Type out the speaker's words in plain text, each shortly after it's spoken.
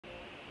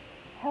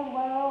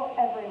Hello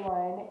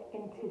everyone.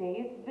 In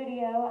today's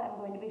video, I'm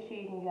going to be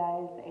showing you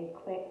guys a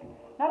quick,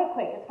 it's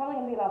probably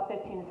going to be about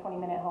 15 to 20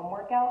 minute home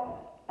workout.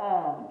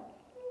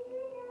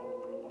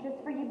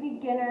 Just for you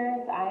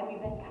beginners. I'm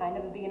even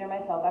kind of a beginner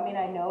myself. I mean,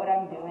 I know what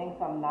I'm doing,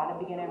 so I'm not a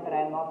beginner, but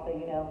I'm also,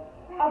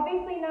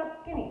 obviously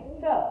not skinny.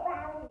 So,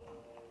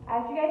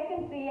 as you guys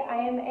can see,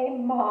 I am a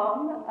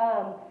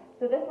mom.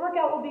 So this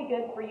workout will be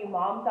good for you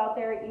moms out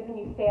there, even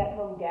you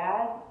stay-at-home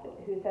dads,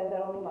 who says that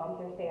only moms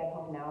are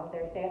stay-at-home now.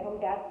 They're stay-at-home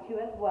dads too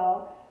as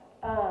well.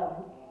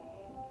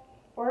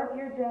 Or if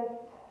you're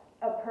just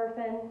a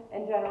person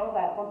in general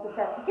that wants to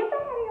start, get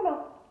that out of your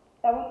mouth,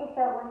 that wants to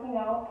start working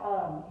out,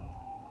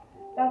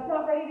 that's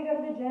not ready to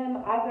go to the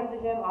gym. I go to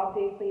the gym,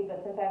 obviously,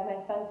 but since I have my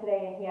son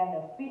today and he had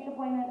no speech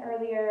appointment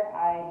earlier,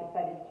 I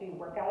decided to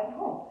work out at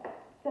home.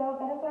 So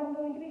that is what I'm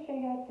going to be showing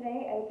you guys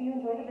today. And if you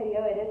enjoyed the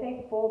video, it is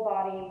a full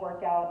body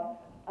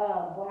workout.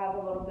 We'll have a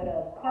little bit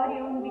of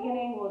cardio in the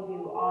beginning. We'll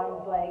do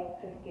arms,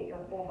 legs, just to get your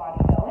full body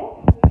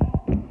going.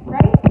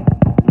 Ready?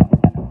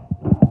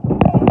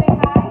 Say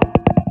hi.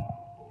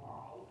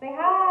 Say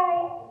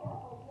hi.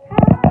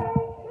 Hi.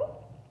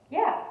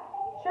 Yeah.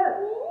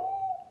 Shirt.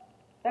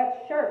 That's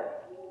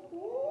shirt.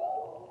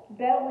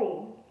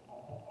 Belly.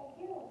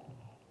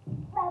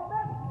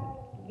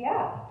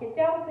 Yeah. Get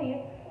down,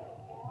 please.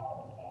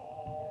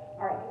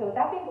 Alright, so with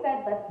that being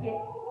said, let's get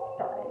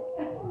started.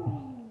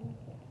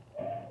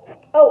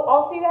 Oh,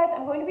 also you guys,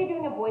 I'm going to be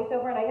doing a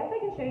voiceover, and I guess I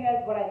can show you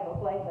guys what I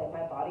look like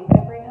my body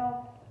type right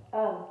now.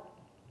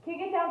 Can you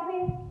get down,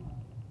 please?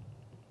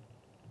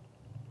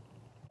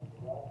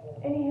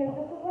 Anywho,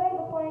 this is what I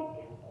look like.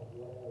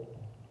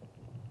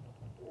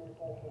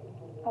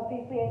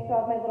 Obviously, I still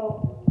have my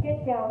little,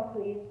 get down,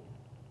 please.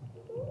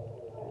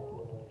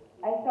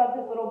 I still have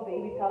this little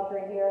baby pouch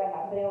right here. I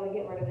haven't been able to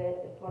get rid of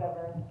it. It's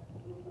whatever.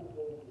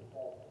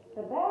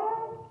 The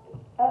bag?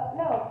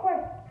 No, of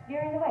course.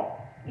 You're in the way.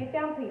 Get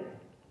down, please.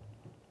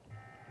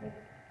 It's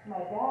my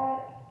dad.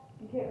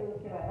 You can't really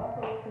see my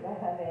muscles because I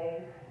have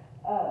a,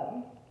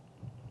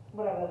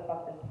 whatever the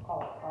fuck this is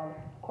called,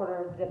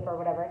 quarter zip or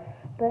whatever.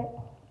 But,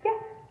 yeah,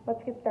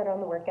 let's get started on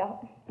the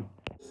workout.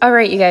 All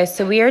right, you guys.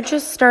 So we are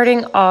just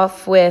starting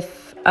off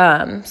with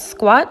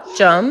squat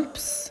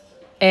jumps.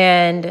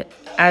 And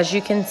as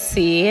you can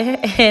see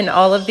in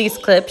all of these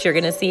clips, you're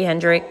going to see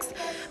Hendrix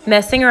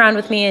messing around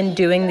with me and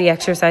doing the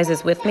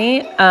exercises with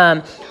me.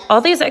 All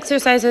these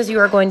exercises you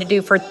are going to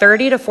do for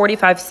 30 to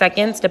 45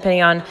 seconds,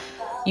 depending on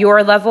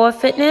your level of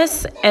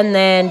fitness, and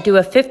then do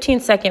a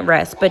 15-second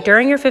rest. But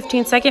during your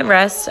 15-second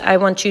rest, I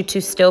want you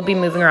to still be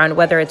moving around,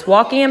 whether it's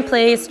walking in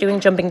place, doing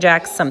jumping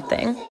jacks,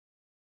 something.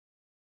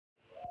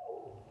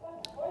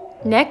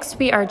 Next,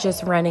 we are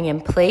just running in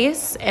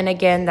place. And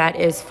again, that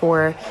is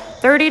for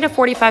 30 to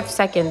 45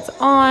 seconds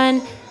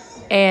on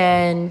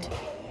and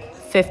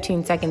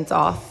 15 seconds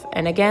off.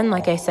 And again,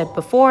 like I said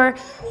before,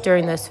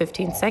 during those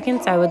 15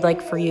 seconds, I would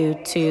like for you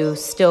to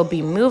still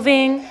be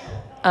moving.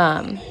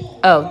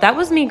 Oh, that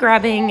was me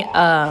grabbing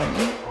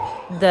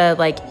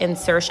the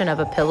insertion of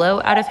a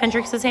pillow out of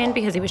Hendrix's hand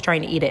because he was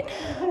trying to eat it.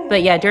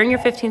 But yeah, during your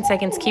 15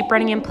 seconds, keep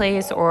running in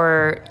place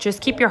or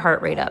just keep your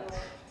heart rate up.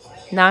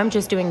 Now I'm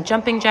just doing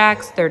jumping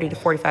jacks, 30 to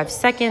 45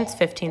 seconds,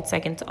 15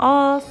 seconds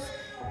off.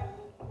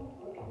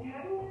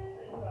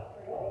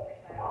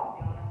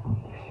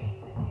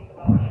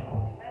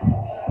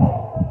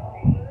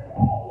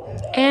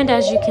 And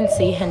as you can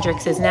see,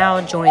 Hendrix is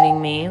now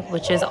joining me,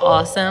 which is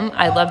awesome.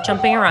 I love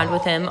jumping around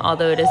with him,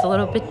 although it is a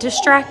little bit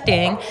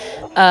distracting.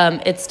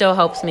 It still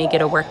helps me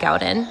get a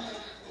workout in.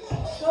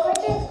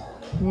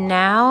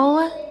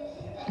 Now,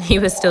 he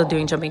was still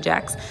doing jumping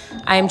jacks.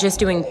 I'm just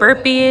doing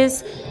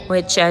burpees,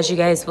 which as you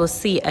guys will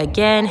see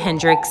again,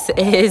 Hendrix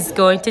is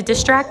going to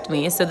distract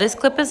me. So this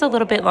clip is a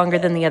little bit longer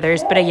than the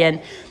others, but again,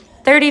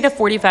 30 to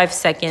 45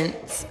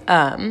 seconds.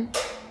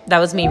 That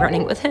was me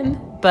running with him,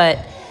 but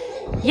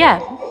yeah.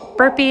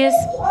 Burpees,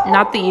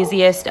 not the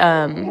easiest.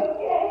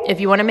 If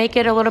you want to make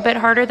it a little bit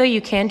harder, though, you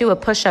can do a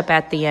push-up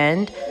at the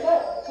end.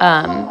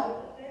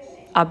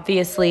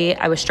 Obviously,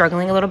 I was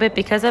struggling a little bit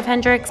because of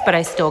Hendrix, but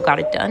I still got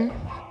it done.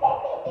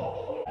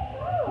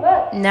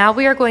 Now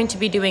we are going to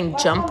be doing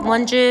jump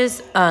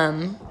lunges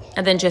and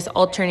then just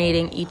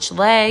alternating each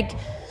leg.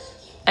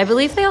 I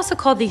believe they also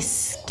call these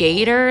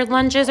skater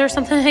lunges or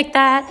something like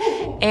that.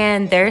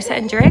 And there's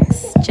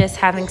Hendrix just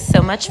having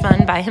so much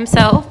fun by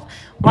himself,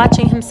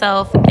 watching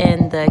himself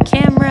in the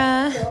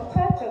camera.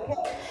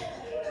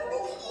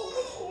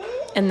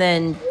 And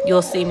then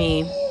you'll see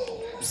me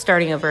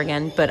starting over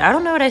again. But I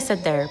don't know what I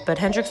said there, but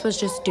Hendrix was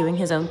just doing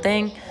his own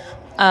thing.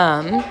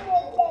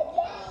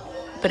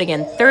 But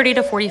again, 30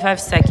 to 45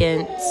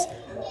 seconds.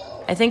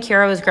 I think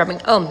Hero is grabbing,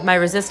 my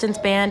resistance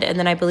band. And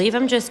then I believe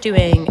I'm just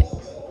doing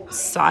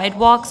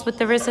sidewalks with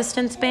the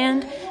resistance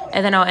band.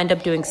 And then I'll end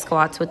up doing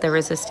squats with the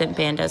resistant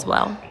band as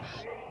well.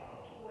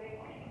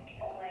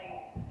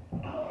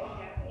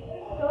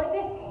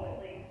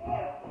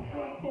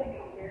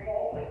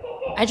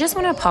 I just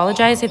want to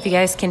apologize if you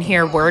guys can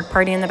hear Word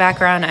Party in the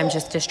background. I'm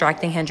just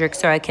distracting Hendrix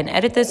so I can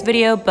edit this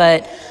video,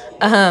 but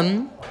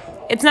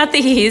It's not the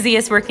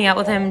easiest working out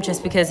with him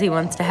just because he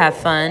wants to have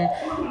fun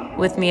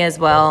with me as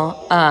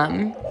well.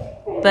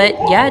 But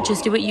yeah,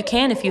 just do what you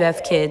can if you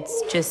have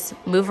kids. Just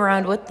move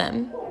around with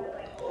them.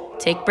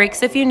 Take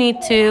breaks if you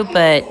need to,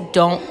 but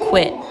don't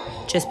quit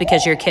just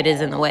because your kid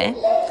is in the way.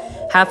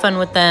 Have fun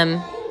with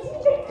them.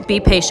 Be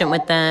patient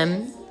with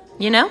them,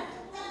 you know?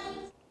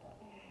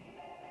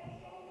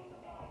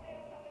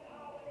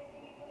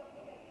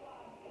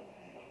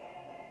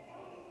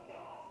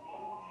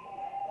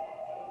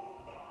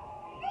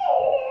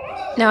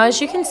 Now,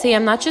 as you can see,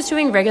 I'm not just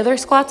doing regular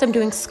squats, I'm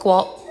doing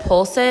squat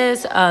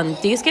pulses.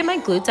 These get my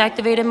glutes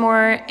activated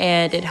more,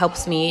 and it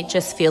helps me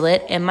just feel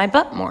it in my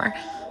butt more.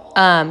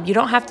 You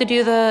don't have to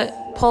do the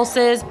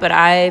pulses, but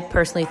I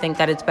personally think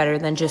that it's better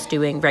than just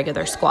doing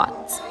regular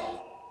squats.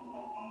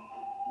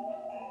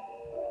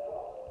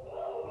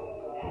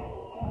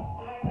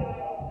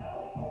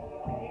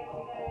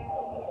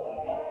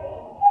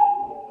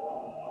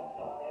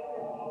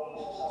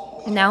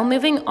 Now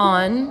moving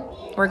on,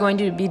 we're going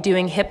to be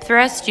doing hip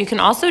thrusts. You can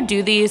also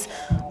do these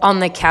on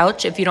the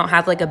couch if you don't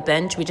have like a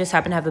bench. We just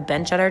happen to have a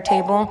bench at our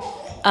table.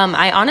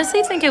 I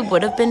honestly think it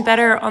would have been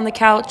better on the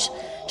couch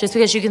just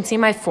because you can see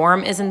my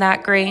form isn't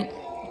that great.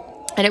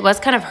 And it was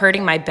kind of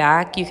hurting my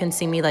back. You can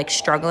see me like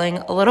struggling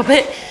a little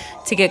bit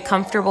to get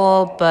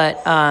comfortable,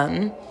 but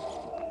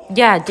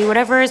yeah, do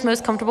whatever is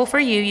most comfortable for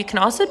you. You can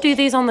also do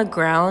these on the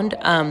ground.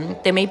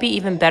 They may be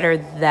even better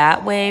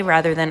that way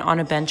rather than on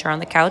a bench or on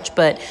the couch,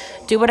 but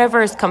do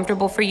whatever is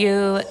comfortable for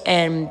you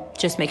and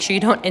just make sure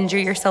you don't injure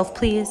yourself,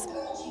 please.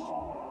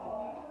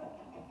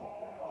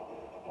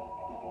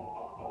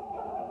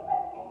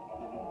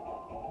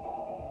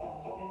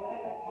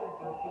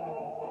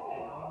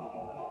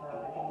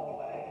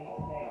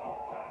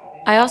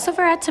 I also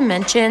forgot to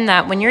mention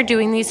that when you're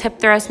doing these hip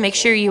thrusts, make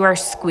sure you are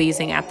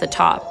squeezing at the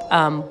top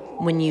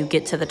when you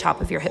get to the top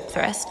of your hip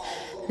thrust.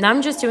 Now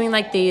I'm just doing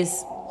like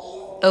these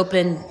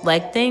open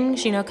leg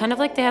things, you know, kind of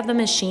like they have the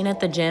machine at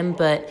the gym,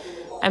 but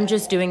I'm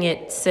just doing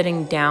it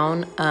sitting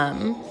down.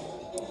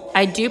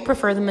 I do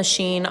prefer the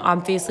machine,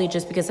 obviously,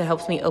 just because it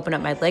helps me open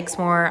up my legs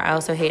more. I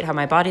also hate how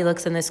my body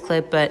looks in this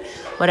clip, but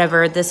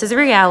whatever. This is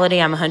reality.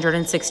 I'm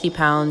 160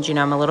 pounds. You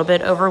know, I'm a little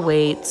bit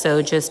overweight,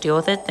 so just deal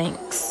with it.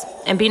 Thanks.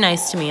 And be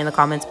nice to me in the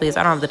comments, please.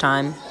 I don't have the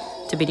time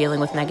to be dealing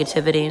with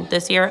negativity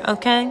this year,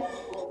 okay?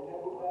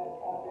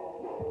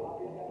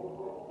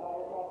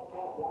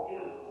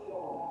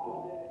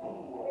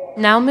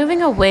 Now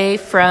moving away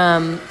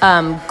from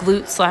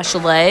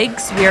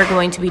glute/legs, we are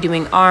going to be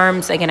doing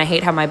arms. Again, I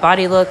hate how my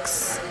body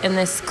looks in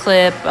this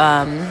clip.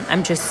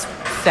 I'm just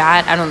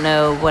fat. I don't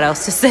know what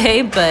else to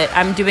say, but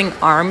I'm doing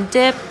arm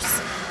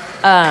dips.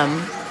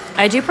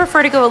 I do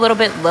prefer to go a little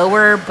bit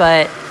lower,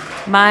 but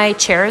my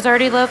chair is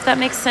already low, if that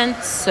makes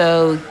sense.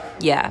 So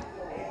yeah,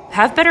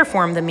 have better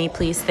form than me,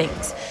 please.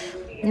 Thanks.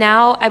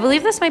 Now, I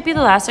believe this might be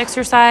the last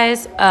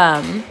exercise.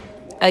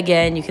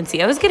 Again, you can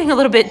see I was getting a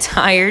little bit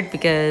tired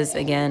because,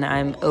 again,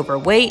 I'm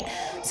overweight.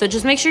 So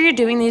just make sure you're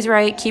doing these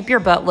right. Keep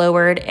your butt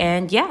lowered.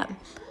 And yeah,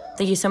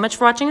 thank you so much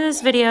for watching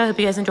this video. I hope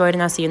you guys enjoyed,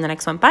 and I'll see you in the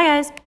next one. Bye, guys.